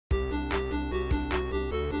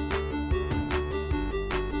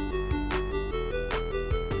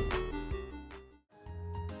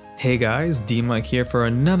Hey guys, DMic here for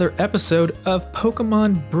another episode of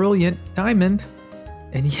Pokemon Brilliant Diamond.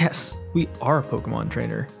 And yes, we are a Pokemon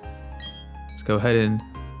trainer. Let's go ahead and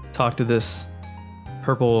talk to this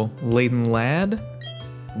purple laden lad.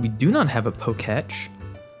 We do not have a Poketch,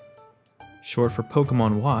 short for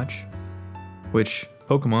Pokemon Watch, which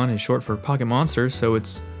Pokemon is short for Pocket Monsters, so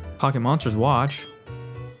it's Pocket Monsters Watch.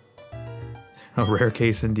 A rare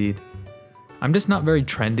case indeed. I'm just not very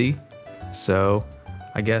trendy, so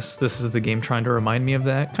I guess this is the game trying to remind me of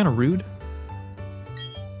that. Kind of rude.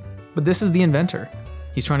 But this is the inventor.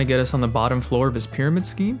 He's trying to get us on the bottom floor of his pyramid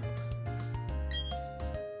scheme.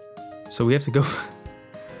 So we have to go...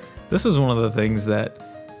 This was one of the things that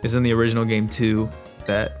is in the original game too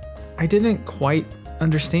that I didn't quite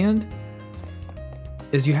understand.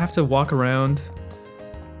 Is you have to walk around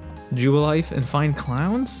Jubilife and find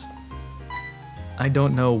clowns? I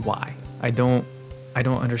don't know why. I don't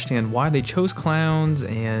understand why they chose clowns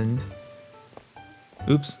and...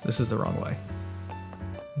 Oops, this is the wrong way.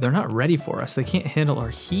 They're not ready for us. They can't handle our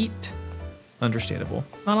heat. Understandable.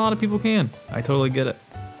 Not a lot of people can. I totally get it.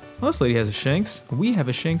 Well, this lady has a Shanks. We have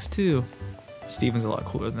a Shanks too. Steven's a lot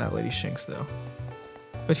cooler than that lady's Shanks though.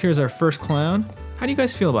 But here's our first clown. How do you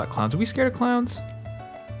guys feel about clowns? Are we scared of clowns?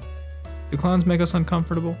 Do clowns make us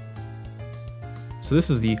uncomfortable? So this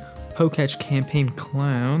is the Poketch campaign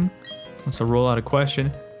clown. Wants to roll out a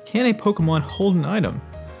question. Can a Pokemon hold an item?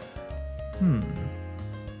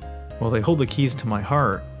 Well, they hold the keys to my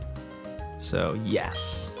heart. So,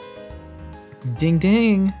 yes. Ding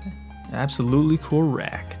ding. Absolutely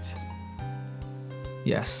correct.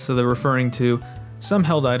 Yes, so they're referring to some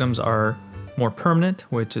held items are more permanent,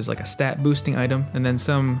 which is like a stat boosting item, and then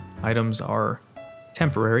some items are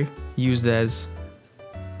temporary, used as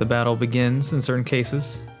the battle begins in certain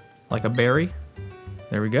cases, like a berry.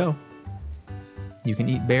 There we go. You can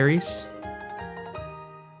eat berries.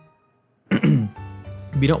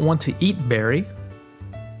 We don't want to eat berry.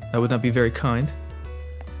 That would not be very kind.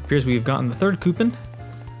 Appears we've gotten the third coupon.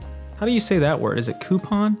 How do you say that word? Is it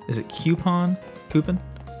coupon? Is it coupon? Coupon?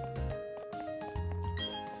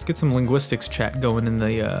 Let's get some linguistics chat going in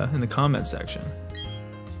the comment section.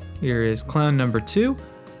 Here is clown number 2.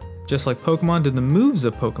 Just like Pokemon, do the moves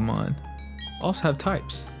of Pokemon also have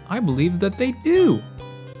types? I believe that they do.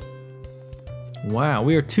 Wow,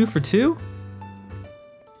 we are 2 for 2?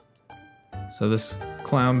 So this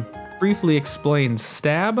clown briefly explains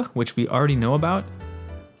stab, which we already know about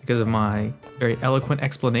because of my very eloquent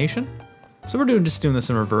explanation. So we're just doing this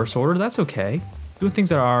in reverse order. That's okay. Doing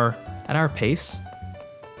things at our pace.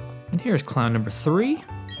 And here's clown number 3.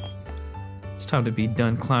 It's time to be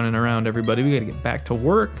done clowning around, everybody. We gotta get back to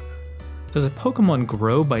work. Does a Pokemon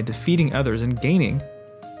grow by defeating others and gaining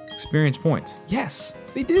experience points? Yes,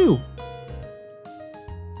 they do.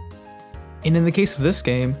 And in the case of this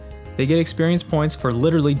game, they get experience points for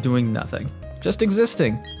literally doing nothing. Just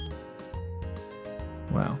existing.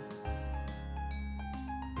 Wow.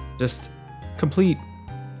 Just complete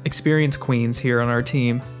experience queens here on our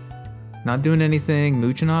team. Not doing anything,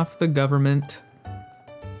 mooching off the government.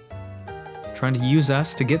 Trying to use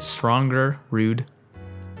us to get stronger. Rude.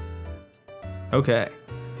 Okay.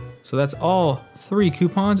 So that's all 3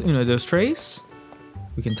 coupons. Uno, dos, tres.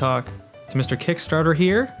 We can talk to Mr. Kickstarter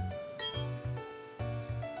here.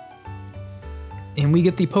 And we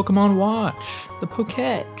get the Pokemon Watch, the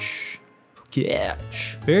Poketch.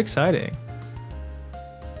 Poketch. Very exciting.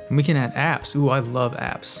 And we can add apps. Ooh, I love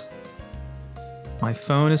apps. My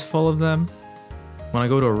phone is full of them. When I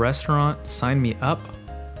go to a restaurant, sign me up.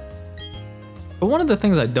 But one of the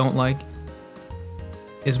things I don't like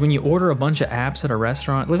is when you order a bunch of apps at a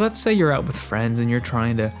restaurant. Like, let's say you're out with friends and you're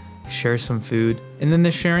trying to share some food, and then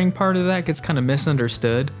the sharing part of that gets kind of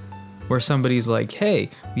misunderstood. Where somebody's like, hey,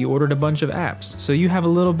 we ordered a bunch of apps, so you have a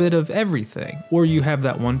little bit of everything. Or you have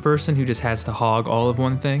that one person who just has to hog all of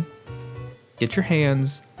one thing. Get your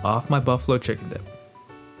hands off my buffalo chicken dip.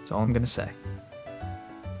 That's all I'm gonna say.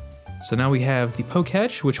 So now we have the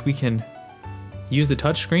Poketch, which we can use the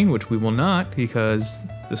touchscreen, which we will not because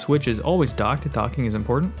the Switch is always docked. Docking is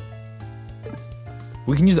important.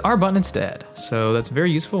 We can use the R button instead, so that's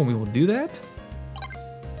very useful and we will do that.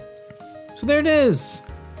 So there it is.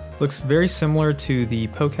 Looks very similar to the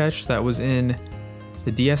Poketch that was in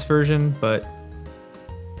the DS version, but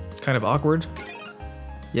kind of awkward.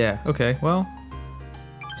 Yeah, okay, well,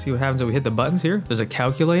 see what happens if we hit the buttons here. There's a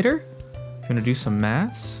calculator. I'm gonna do some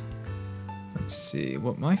maths. Let's see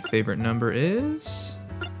what my favorite number is.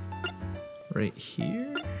 Right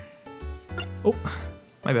here. Oh,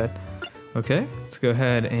 my bad. Okay, let's go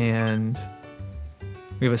ahead and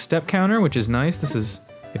we have a step counter, which is nice. This is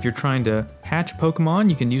If you're trying to hatch a Pokemon,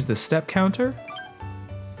 you can use the step counter.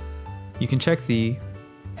 you can check the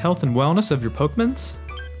health and wellness of your Pokemons.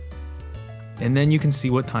 And then you can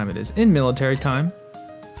see what time it is in military time.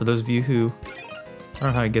 For those of you who, I don't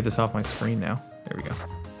know how to get this off my screen now. There we go.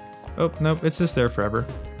 Oh, nope, it's just there forever.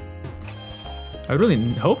 I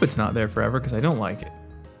really hope it's not there forever because I don't like it.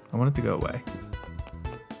 I want it to go away.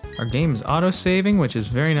 Our game is auto-saving, which is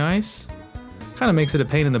very nice. Kind of makes it a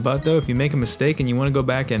pain in the butt though if you make a mistake and you want to go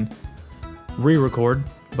back and re-record,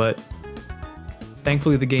 but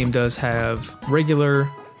thankfully the game does have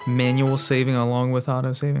regular manual saving along with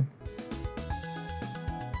auto-saving.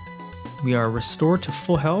 We are restored to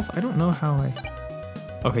full health. I don't know how I...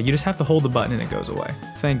 Okay, you just have to hold the button and it goes away.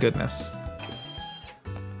 Thank goodness.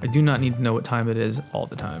 I do not need to know what time it is all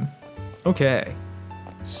the time. Okay,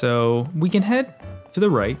 so we can head to the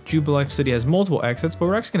right. Jubilife City has multiple exits, but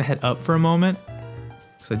we're actually gonna head up for a moment.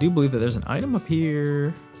 So I do believe that there's an item up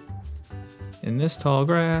here in this tall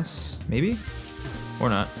grass, maybe? Or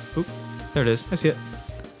not. Oop, there it is, I see it.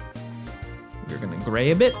 We're gonna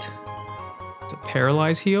grab it. It's a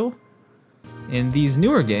Paralyze Heal. In these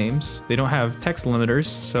newer games, they don't have text limiters,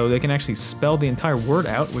 so they can actually spell the entire word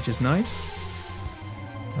out, which is nice.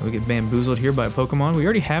 We get bamboozled here by a Pokemon. We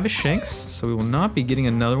already have a Shanks, so we will not be getting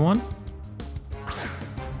another one.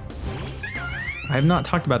 I have not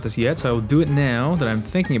talked about this yet, so I will do it now that I'm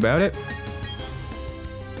thinking about it.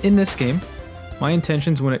 In this game, my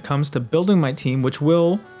intentions when it comes to building my team, which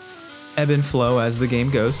will ebb and flow as the game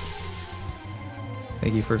goes.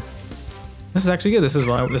 Thank you for... This is actually good. This is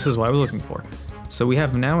what I was looking for. So we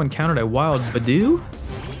have now encountered a wild Badoo.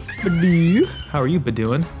 Badoo. How are you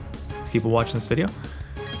Badooing? People watching this video.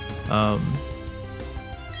 I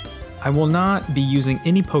will not be using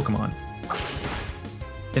any Pokemon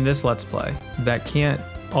in this Let's Play that can't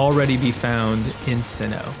already be found in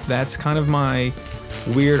Sinnoh. That's kind of my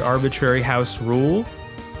weird arbitrary house rule.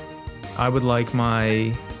 I would like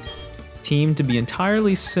my team to be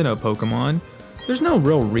entirely Sinnoh Pokemon. There's no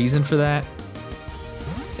real reason for that.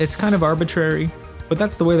 It's kind of arbitrary, but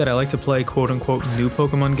that's the way that I like to play quote-unquote new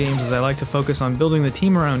Pokemon games, is I like to focus on building the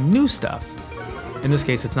team around new stuff. In this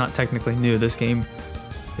case, it's not technically new. This game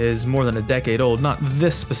is more than a decade old. Not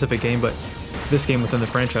this specific game, but this game within the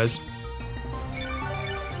franchise.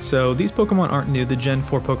 So these Pokemon aren't new. The Gen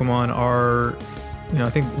 4 Pokemon are, you know, I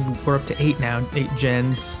think we're up to 8 now. 8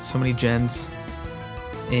 gens, so many gens.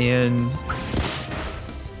 And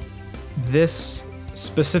this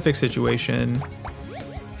specific situation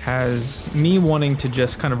has me wanting to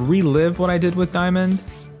just kind of relive what I did with Diamond.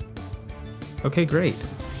 Okay, great.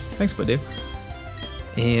 Thanks, Badoo.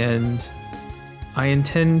 And I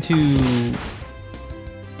intend to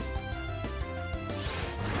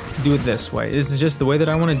do it this way. This is just the way that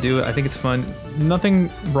I want to do it. I think it's fun. Nothing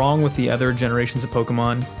wrong with the other generations of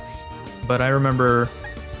Pokemon, but I remember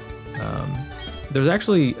there's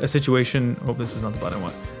actually a situation. Oh, this is not the button I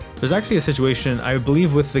want. There's actually a situation, I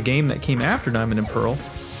believe, with the game that came after Diamond and Pearl,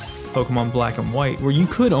 Pokemon Black and White, where you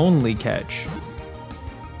could only catch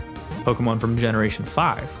Pokemon from Generation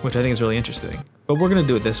 5, which I think is really interesting. But we're gonna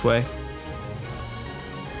do it this way.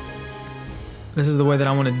 This is the way that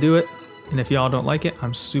I want to do it, and if y'all don't like it,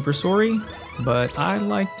 I'm super sorry, but I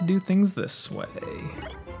like to do things this way.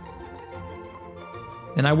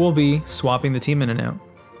 And I will be swapping the team in and out.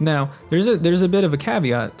 Now, there's a bit of a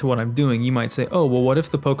caveat to what I'm doing. You might say, oh, well, what if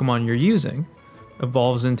the Pokemon you're using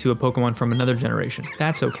evolves into a Pokemon from another generation?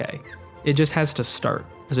 That's okay. It just has to start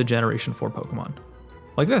as a Generation 4 Pokemon.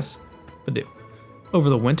 Like this, Badoo. Over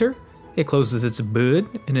the winter, it closes its bud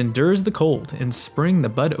and endures the cold. In spring, the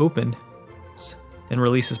bud opens and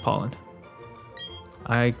releases pollen.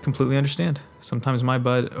 I completely understand. Sometimes my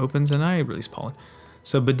bud opens and I release pollen.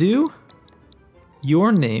 So Badoo,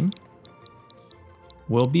 your name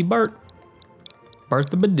will be Bart. Bart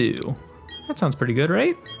the Badoo. That sounds pretty good,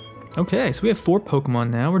 right? Okay, so we have 4 Pokemon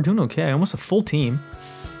now. We're doing okay, almost a full team,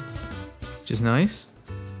 which is nice.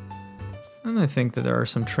 And I think that there are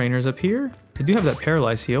some trainers up here. I do have that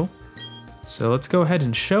Paralyze Heal. So let's go ahead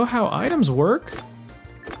and show how items work.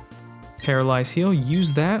 Paralyze Heal,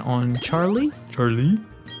 use that on Charlie. A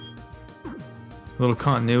little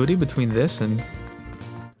continuity between this and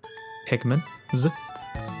Pikmin.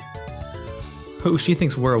 Oh, she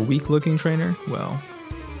thinks we're a weak-looking trainer? Well,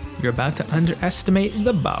 you're about to underestimate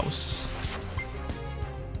the boss.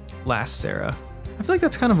 Last Sarah. I feel like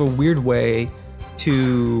that's kind of a weird way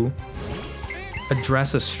to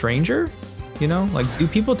address a stranger, you know? Like, do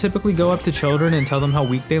people typically go up to children and tell them how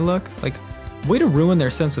weak they look? Like, way to ruin their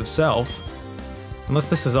sense of self. Unless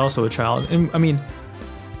this is also a child. And, I mean,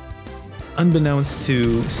 unbeknownst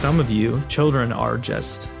to some of you, children are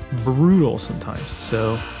just brutal sometimes.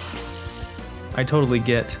 So I totally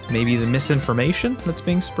get maybe the misinformation that's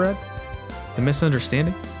being spread. A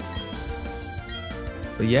misunderstanding?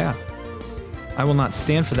 But yeah, I will not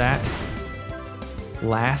stand for that,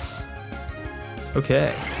 lass.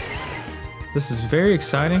 Okay. This is very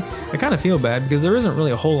exciting. I kind of feel bad because there isn't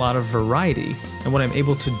really a whole lot of variety in what I'm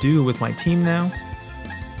able to do with my team now.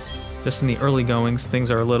 Just in the early goings,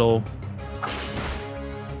 things are a little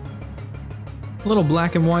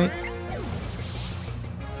black and white.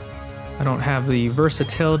 I don't have the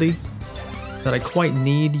versatility that I quite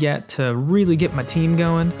need yet to really get my team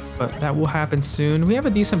going, but that will happen soon. We have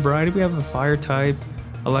a decent variety. We have a fire type,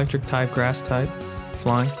 electric type, grass type,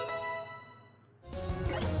 flying.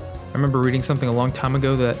 I remember reading something a long time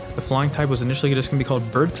ago that the flying type was initially just going to be called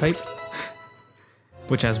bird type,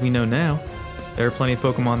 which, as we know now, there are plenty of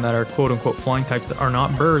Pokemon that are quote-unquote flying types that are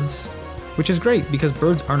not birds, which is great because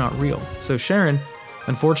birds are not real. So Sharon,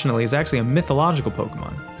 unfortunately, is actually a mythological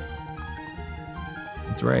Pokemon.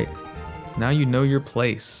 That's right. Now you know your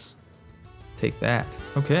place. Take that.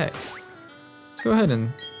 Okay. Let's go ahead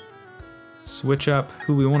and switch up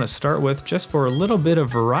who we want to start with just for a little bit of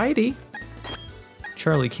variety.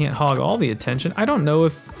 Charlie can't hog all the attention. I don't know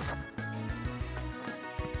if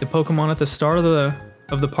the Pokemon at the start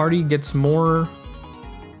of the party gets more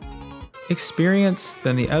experience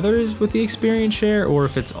than the others with the experience share, or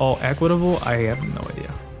if it's all equitable. I have no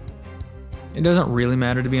idea. It doesn't really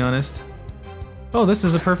matter, to be honest. Oh, this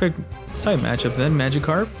is a perfect type matchup then.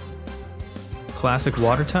 Magikarp, classic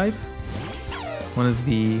water type, one of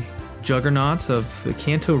the juggernauts of the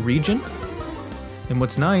Kanto region. And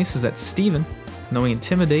what's nice is that Steven, knowing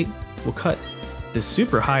Intimidate, will cut the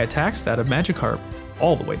super high attack stat of Magikarp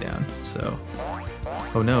all the way down. So,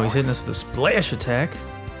 oh no, he's hitting us with a splash attack.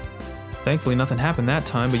 Thankfully nothing happened that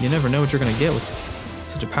time, but you never know what you're gonna get with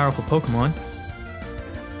such a powerful Pokemon.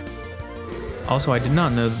 Also, I did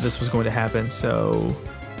not know that this was going to happen, so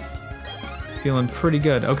feeling pretty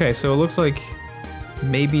good. Okay, so it looks like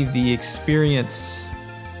maybe the experience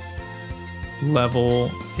level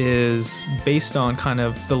is based on kind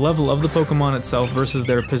of the level of the Pokemon itself versus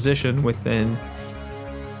their position within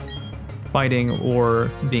fighting or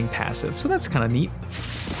being passive. So that's kind of neat.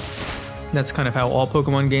 That's kind of how all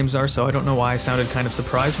Pokemon games are, so I don't know why I sounded kind of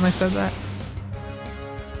surprised when I said that.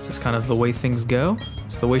 It's just kind of the way things go.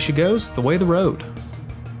 It's the way she goes, the way of the road.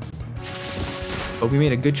 But we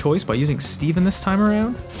made a good choice by using Steven this time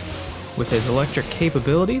around with his electric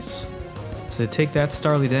capabilities to take that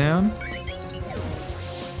Starly down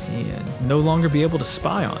and no longer be able to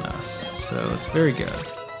spy on us. So it's very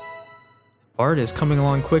good. Bart is coming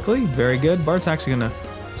along quickly. Very good. Bart's actually going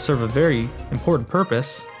to serve a very important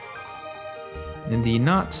purpose in the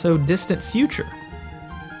not so distant future.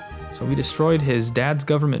 So we destroyed his dad's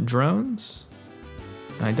government drones,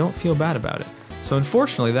 and I don't feel bad about it. So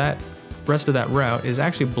unfortunately, that rest of that route is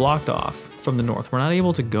actually blocked off from the north. We're not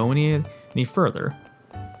able to go any further.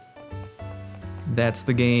 That's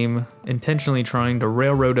the game intentionally trying to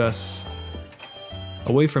railroad us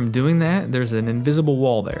away from doing that. There's an invisible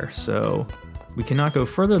wall there, so we cannot go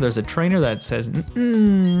further. There's a trainer that says,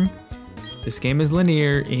 this game is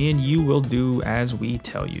linear and you will do as we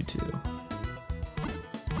tell you to.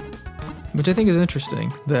 Which I think is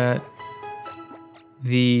interesting, that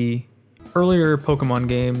the earlier Pokemon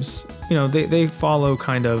games, you know, they follow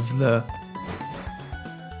kind of the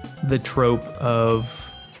trope of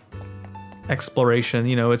exploration.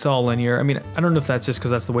 You know, it's all linear. I mean, I don't know if that's just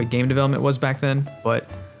because that's the way game development was back then, but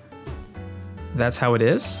that's how it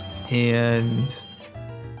is. And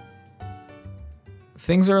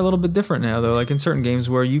things are a little bit different now, though. Like in certain games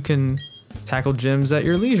where you can tackle gyms at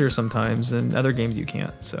your leisure sometimes, and other games you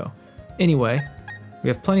can't. So anyway, we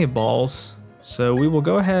have plenty of balls. So we will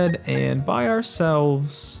go ahead and buy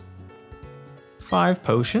ourselves 5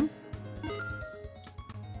 potion.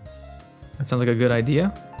 That sounds like a good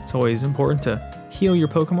idea. It's always important to heal your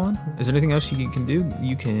Pokemon. Is there anything else you can do?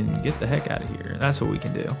 You can get the heck out of here. That's what we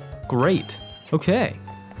can do. Great. Okay.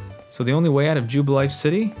 So the only way out of Jubilife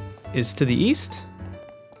City is to the east.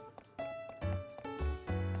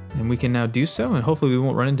 And we can now do so, and hopefully we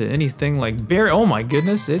won't run into anything like Barry. Oh my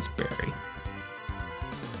goodness, it's Barry.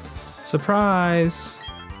 Surprise!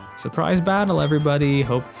 Surprise battle, everybody.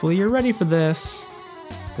 Hopefully you're ready for this,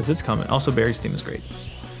 because it's coming. Also, Barry's theme is great.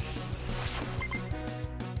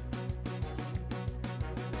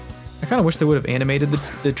 I kind of wish they would have animated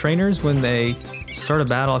the trainers when they start a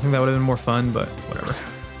battle. I think that would have been more fun, but whatever.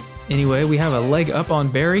 Anyway, we have a leg up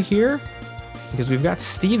on Barry here, because we've got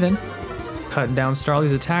Steven cutting down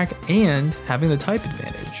Starly's attack and having the type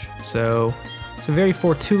advantage. So it's a very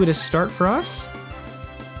fortuitous start for us.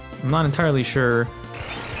 I'm not entirely sure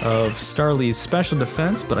of Starly's special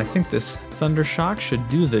defense, but I think this Thunder Shock should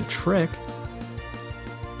do the trick.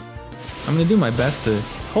 I'm gonna do my best to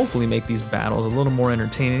hopefully make these battles a little more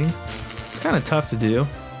entertaining. It's kind of tough to do,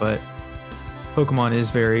 but Pokemon is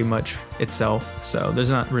very much itself, so there's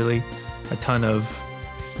not really a ton of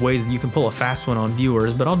ways that you can pull a fast one on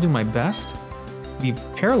viewers, but I'll do my best. We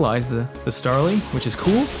paralyzed the Starly, which is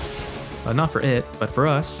cool. Not for it, but for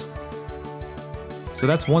us. So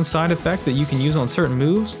that's one side effect that you can use on certain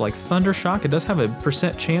moves, like Thunder Shock. It does have a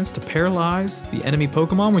 % chance to paralyze the enemy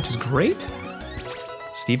Pokemon, which is great.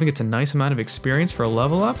 Steven gets a nice amount of experience for a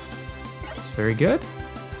level up. It's very good.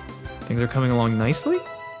 Things are coming along nicely.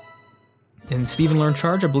 And Steven learned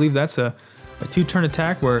Charge. I believe that's a 2-turn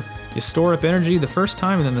attack where you store up energy the first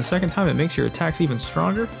time, and then the second time it makes your attacks even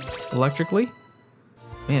stronger electrically.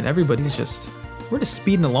 Man, everybody's we're just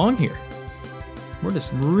speeding along here. We're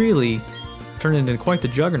just really turning into quite the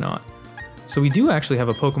juggernaut. So we do actually have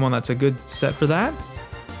a Pokemon that's a good set for that.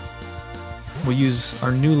 We'll use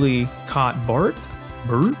our newly caught Bart.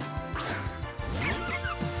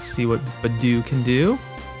 See what Badoo can do.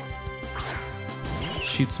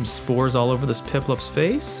 Shoot some spores all over this Piplup's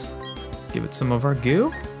face. Give it some of our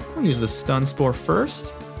goo. We'll use the Stun Spore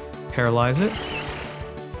first. Paralyze it.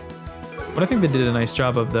 What I think they did a nice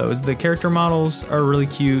job of, though, is the character models are really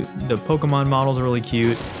cute. The Pokemon models are really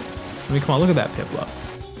cute. I mean, come on, look at that Piplup.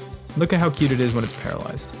 Look at how cute it is when it's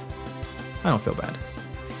paralyzed. I don't feel bad.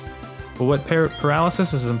 But what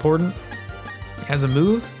paralysis is important. As a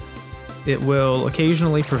move, it will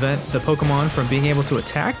occasionally prevent the Pokemon from being able to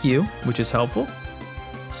attack you, which is helpful.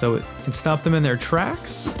 So it can stop them in their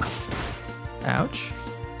tracks. Ouch.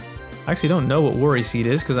 I actually don't know what Worry Seed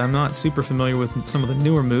is because I'm not super familiar with some of the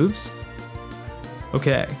newer moves.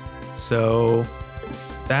 Okay, so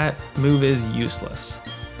that move is useless.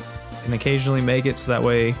 Can occasionally make it so that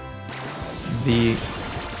way the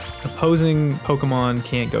opposing Pokemon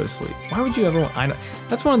can't go to sleep. Why would you ever want...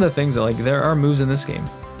 that's one of the things that, like, there are moves in this game.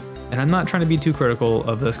 And I'm not trying to be too critical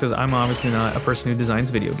of this because I'm obviously not a person who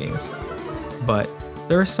designs video games. But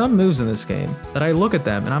there are some moves in this game that I look at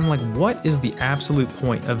them and I'm like, what is the absolute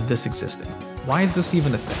point of this existing? Why is this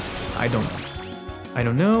even a thing? I don't know. I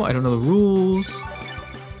don't know. I don't know the rules.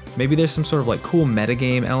 Maybe there's some sort of like cool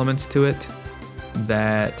metagame elements to it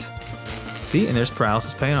that... See, and there's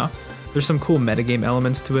paralysis paying off. There's some cool metagame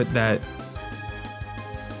elements to it that...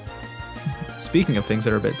 Speaking of things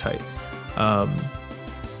that are a bit tight,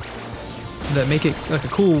 that make it like a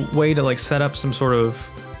cool way to like set up some sort of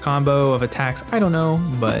combo of attacks. I don't know,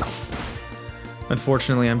 but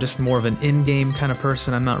unfortunately I'm just more of an in-game kind of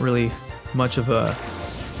person. I'm not really much of an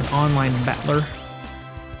online battler.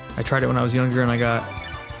 I tried it when I was younger and I got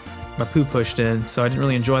my poo pushed in, so I didn't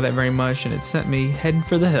really enjoy that very much, and it sent me heading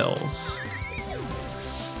for the hills.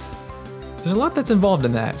 There's a lot that's involved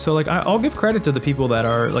in that, so like I'll give credit to the people that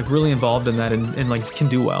are like really involved in that and like can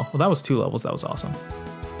do well. Well, that was 2 levels, that was awesome.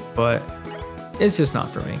 But it's just not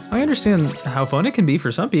for me. I understand how fun it can be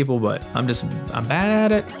for some people, but I'm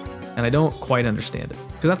bad at it, and I don't quite understand it.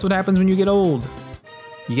 Because that's what happens when you get old.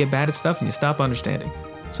 You get bad at stuff and you stop understanding.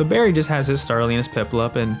 So Barry just has his Starly and his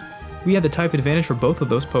Piplup, and we had the type advantage for both of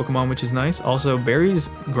those Pokemon, which is nice. Also, Barry's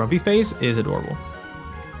grumpy face is adorable.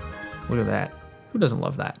 Look at that. Who doesn't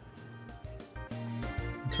love that?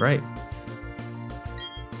 That's right.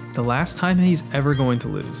 The last time he's ever going to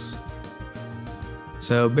lose.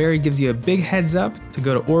 So Barry gives you a big heads up to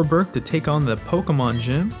go to Orberg to take on the Pokemon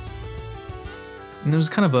Gym. And there's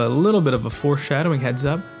kind of a little bit of a foreshadowing heads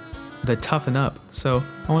up, the toughen up. So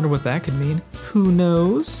I wonder what that could mean. Who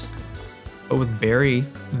knows? But with Barry,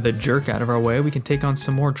 the jerk, out of our way, we can take on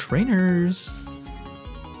some more trainers.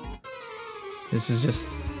 This is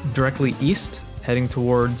just directly east, heading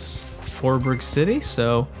towards Orberg City.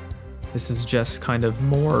 So this is just kind of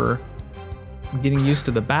more getting used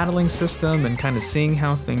to the battling system and kind of seeing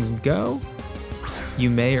how things go.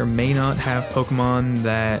 You may or may not have Pokemon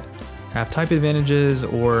that have type advantages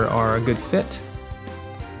or are a good fit.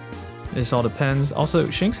 This all depends. Also,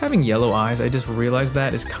 Shink's having yellow eyes, I just realized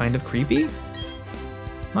that is kind of creepy.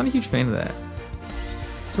 Not a huge fan of that.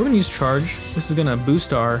 So we're gonna use Charge. This is gonna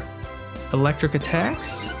boost our electric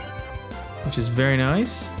attacks, which is very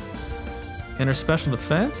nice. And our special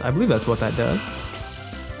defense, I believe that's what that does.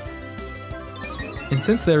 And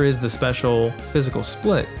since there is the special physical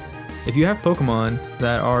split, if you have Pokemon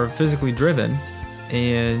that are physically driven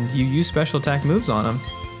and you use special attack moves on them,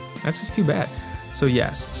 that's just too bad. So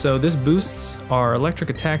yes, so this boosts our electric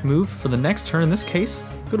attack move for the next turn. In this case,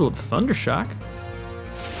 good old Thunder Shock.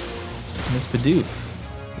 And this Bidoof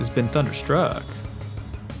has been thunderstruck.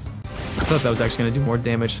 I thought that was actually going to do more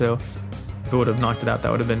damage, so if it would have knocked it out,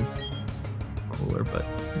 that would have been cooler, but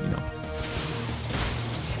you know.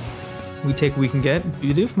 We take what we can get.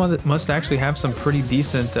 Bidoof must actually have some pretty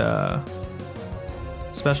decent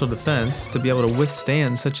special defense to be able to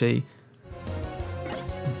withstand such a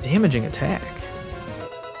damaging attack.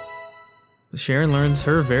 Sharon learns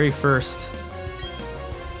her very first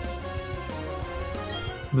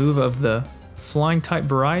move of the flying type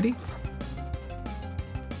variety.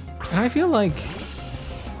 And I feel like,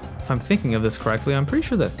 if I'm thinking of this correctly, I'm pretty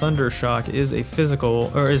sure that Thunder Shock is a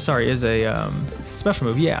physical, or is a special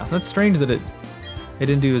move. Yeah, that's strange that it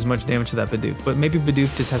didn't do as much damage to that Bidoof, but maybe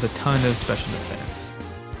Bidoof just has a ton of special defense.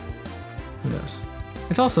 Who knows?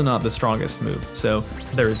 It's also not the strongest move, so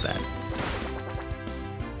there is that.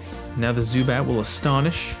 Now the Zubat will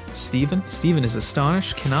astonish Steven. Steven is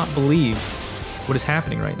astonished, cannot believe what is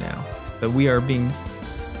happening right now. That we are being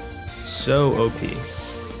so OP.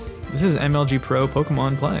 This is MLG Pro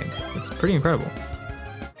Pokemon playing. It's pretty incredible.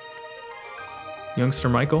 Youngster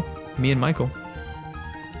Michael, me and Michael.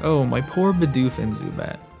 Oh, my poor Bidoof and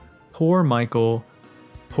Zubat. Poor Michael,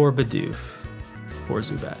 poor Bidoof, poor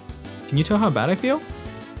Zubat. Can you tell how bad I feel?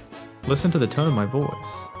 Listen to the tone of my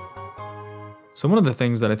voice. So one of the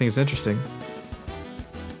things that I think is interesting,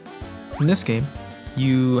 in this game,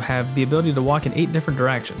 you have the ability to walk in 8 different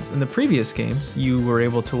directions. In the previous games, you were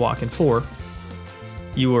able to walk in 4.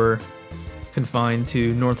 You were confined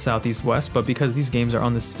to north, south, east, west, but because these games are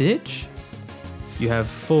on the Switch, you have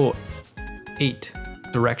full 8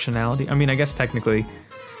 directionality. I mean, I guess technically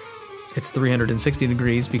it's 360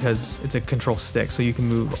 degrees because it's a control stick, so you can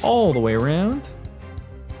move all the way around.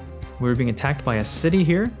 We're being attacked by a city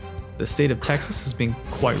here. The state of Texas is being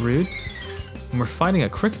quite rude. And we're fighting a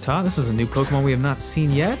Kricketot. This is a new Pokemon we have not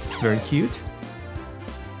seen yet. It's very cute.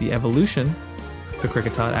 The evolution, the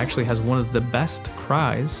Kricketot, actually has one of the best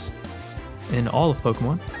cries in all of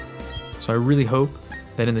Pokemon. So I really hope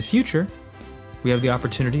that in the future, we have the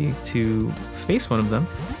opportunity to face one of them.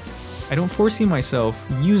 I don't foresee myself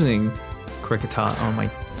using Kricketot on my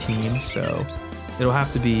team, so it'll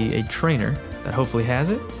have to be a trainer that hopefully has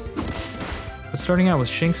it. But starting out with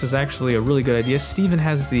Shinx is actually a really good idea. Steven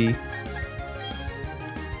has the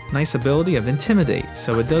nice ability of Intimidate,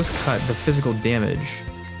 so it does cut the physical damage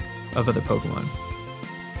of other Pokemon.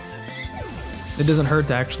 It doesn't hurt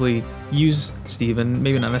to actually use Steven,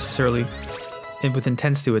 maybe not necessarily with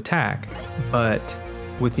intents to attack, but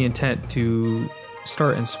with the intent to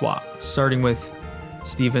start and swap. Starting with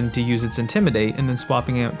Steven to use its Intimidate, and then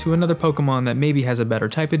swapping out to another Pokemon that maybe has a better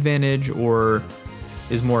type advantage or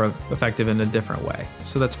is more effective in a different way.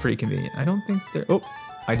 So that's pretty convenient. I don't think there... Oh,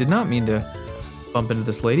 I did not mean to bump into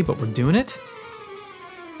this lady, but we're doing it.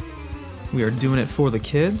 We are doing it for the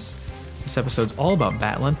kids. This episode's all about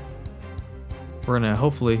battling. We're gonna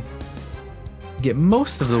hopefully get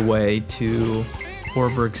most of the way to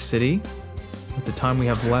Orberg City with the time we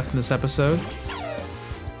have left in this episode.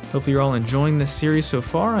 Hopefully you're all enjoying this series so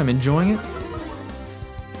far. I'm enjoying it.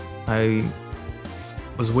 I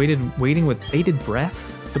was waiting with bated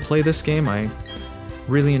breath to play this game. I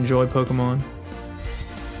really enjoy Pokemon.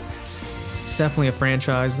 It's definitely a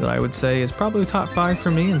franchise that I would say is probably top 5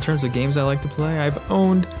 for me in terms of games I like to play. I've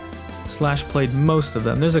owned / played most of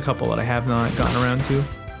them. There's a couple that I have not gotten around to,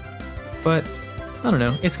 but I don't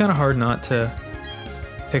know. It's kind of hard not to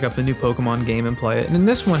pick up the new Pokemon game and play it. And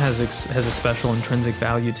this one has a special intrinsic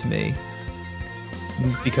value to me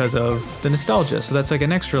because of the nostalgia. So that's like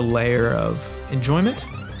an extra layer of enjoyment,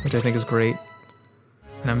 which I think is great.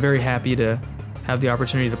 And I'm very happy to have the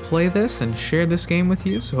opportunity to play this and share this game with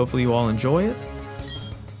you. So hopefully you all enjoy it.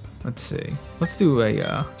 Let's see. Let's do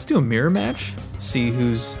a mirror match. See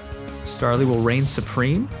who's Starly will reign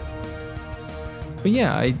supreme. But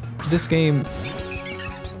yeah, this game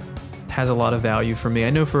has a lot of value for me. I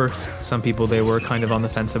know for some people they were kind of on the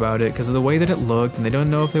fence about it because of the way that it looked, and they don't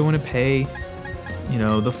know if they want to pay, you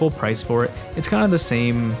know, the full price for it. It's kind of the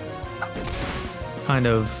same kind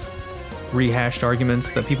of rehashed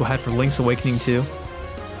arguments that people had for Link's Awakening 2.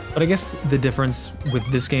 But I guess the difference with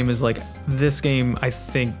this game is, like, this game I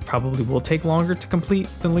think probably will take longer to complete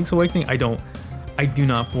than Link's Awakening. I do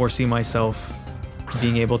not foresee myself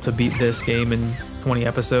being able to beat this game in 20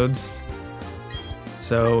 episodes.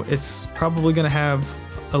 So it's probably going to have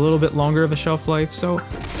a little bit longer of a shelf life, so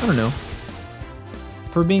I don't know.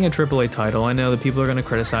 For being a AAA title, I know that people are going to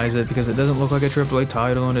criticize it because it doesn't look like a AAA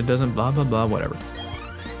title and it doesn't blah blah blah, whatever.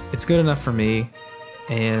 It's good enough for me,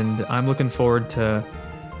 and I'm looking forward to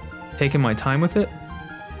taking my time with it.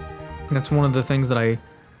 And that's one of the things that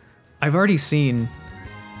I've already seen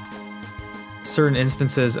certain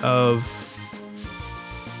instances of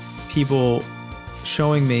people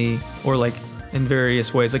showing me, or like in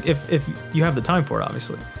various ways, like if you have the time for it,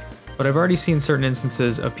 obviously. But I've already seen certain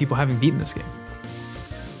instances of people having beaten this game.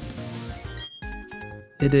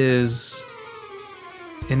 It is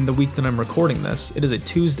in the week that I'm recording this. It is a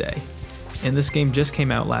Tuesday, and this game just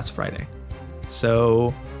came out last Friday.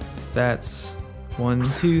 So that's 1,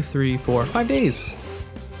 2, 3, 4, 5 days.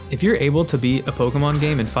 If you're able to beat a Pokemon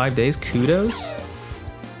game in 5 days, kudos.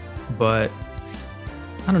 But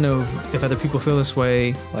I don't know if other people feel this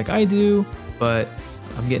way like I do, but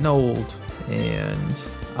I'm getting old and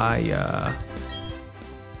I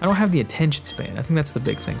don't have the attention span. I think that's the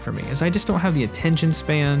big thing for me, is I just don't have the attention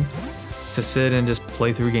span to sit and just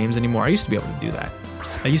play through games anymore. I used to be able to do that.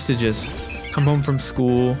 I used to just come home from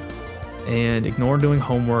school and ignore doing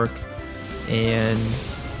homework, and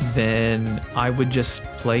then I would just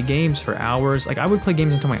play games for hours. Like, I would play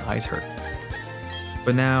games until my eyes hurt.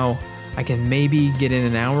 But now I can maybe get in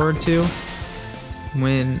an hour or two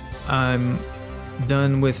when I'm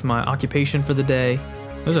done with my occupation for the day.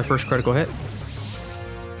 There's our first critical hit.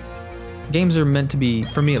 Games are meant to be,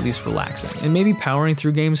 for me at least, relaxing. And maybe powering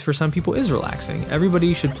through games for some people is relaxing.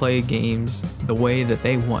 Everybody should play games the way that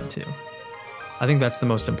they want to. I think that's the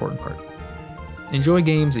most important part. Enjoy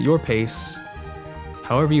games at your pace,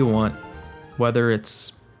 however you want, whether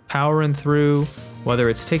it's powering through, whether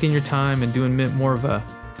it's taking your time and doing more of a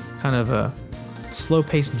kind of a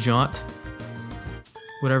slow-paced jaunt.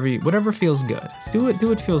 Whatever feels good. Do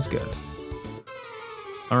what feels good.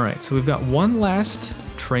 All right, so we've got one last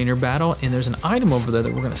trainer battle, and there's an item over there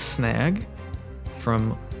that we're gonna snag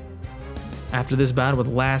from after this battle with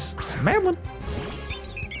last Madeline.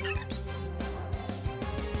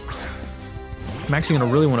 I'm actually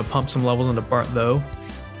gonna really want to pump some levels into Bart though,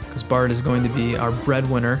 because Bart is going to be our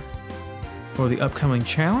breadwinner for the upcoming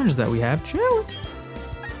challenge that we have.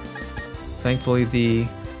 Thankfully, the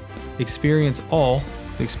experience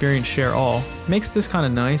share all makes this kind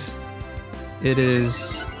of nice. It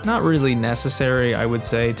is not really necessary, I would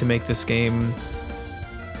say, to make this game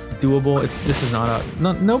doable. This is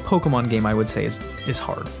no Pokemon game, I would say, is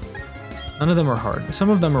hard. None of them are hard. Some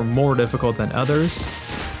of them are more difficult than others,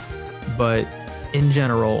 but in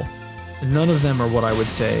general, none of them are what I would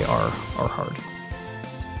say are hard.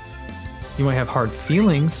 You might have hard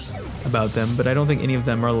feelings about them, but I don't think any of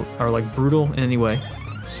them are like brutal in any way.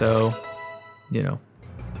 So, you know,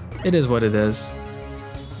 it is what it is.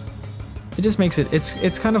 It just makes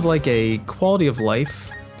it's kind of like a quality of life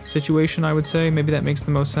situation, I would say. Maybe that makes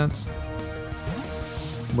the most sense.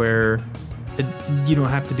 Where you don't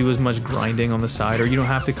have to do as much grinding on the side, or you don't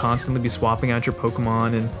have to constantly be swapping out your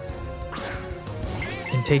Pokemon and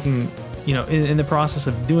taking, you know, in the process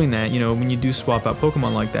of doing that, you know, when you do swap out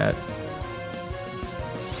Pokemon like that,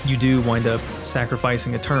 you do wind up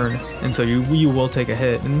sacrificing a turn, and so you will take a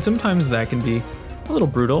hit, and sometimes that can be a little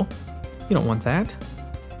brutal. You don't want that.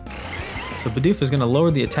 So Bidoof is going to lower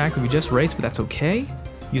the attack that we just raised, but that's okay.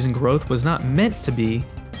 Using growth was not meant to be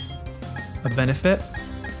a benefit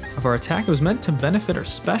of our attack. It was meant to benefit our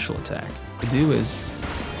special attack.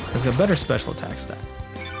 Bidoof has a better special attack stat.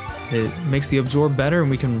 It makes the absorb better, and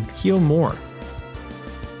we can heal more.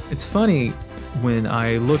 It's funny when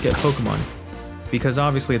I look at Pokemon, because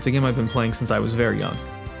obviously it's a game I've been playing since I was very young,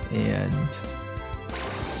 and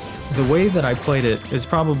the way that I played it is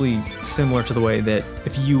probably similar to the way that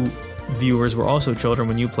if you viewers were also children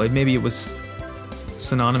when you played, maybe it was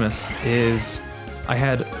synonymous, is I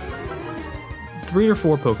had 3 or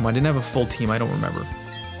 4 Pokemon. I didn't have a full team, I don't remember.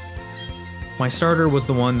 My starter was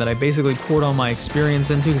the one that I basically poured all my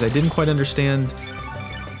experience into because I didn't quite understand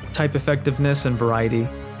type effectiveness and variety.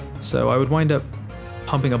 So I would wind up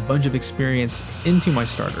pumping a bunch of experience into my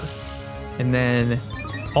starter. And then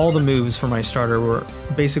all the moves for my starter were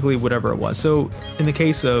basically whatever it was. So in the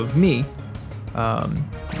case of me,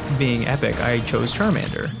 being epic, I chose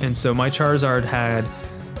Charmander. And so my Charizard had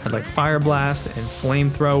like Fire Blast and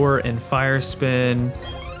Flamethrower and Fire Spin.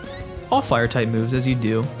 All fire type moves, as you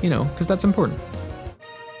do, you know, because that's important.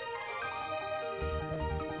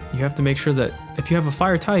 You have to make sure that if you have a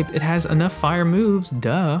fire type, it has enough fire moves,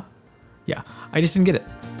 duh. Yeah, I just didn't get it.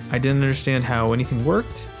 I didn't understand how anything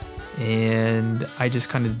worked, and I just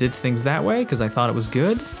kind of did things that way because I thought it was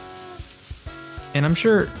good. And I'm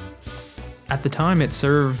sure at the time it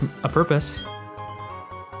served a purpose.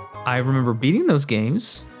 I remember beating those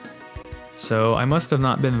games, so I must have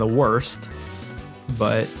not been the worst,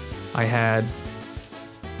 but I had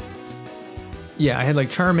like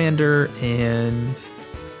Charmander and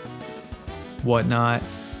whatnot.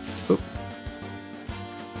 Oop.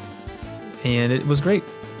 And it was great.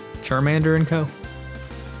 Charmander and co.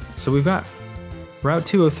 So we've got Route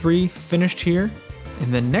 203 finished here,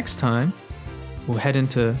 and then next time we'll head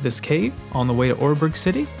into this cave on the way to Oreburgh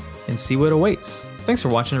City and see what awaits. Thanks for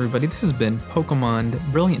watching, everybody. This has been Pokemon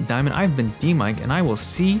Brilliant Diamond. I've been DMic, and I will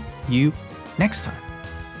see you next time.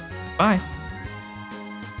 Bye.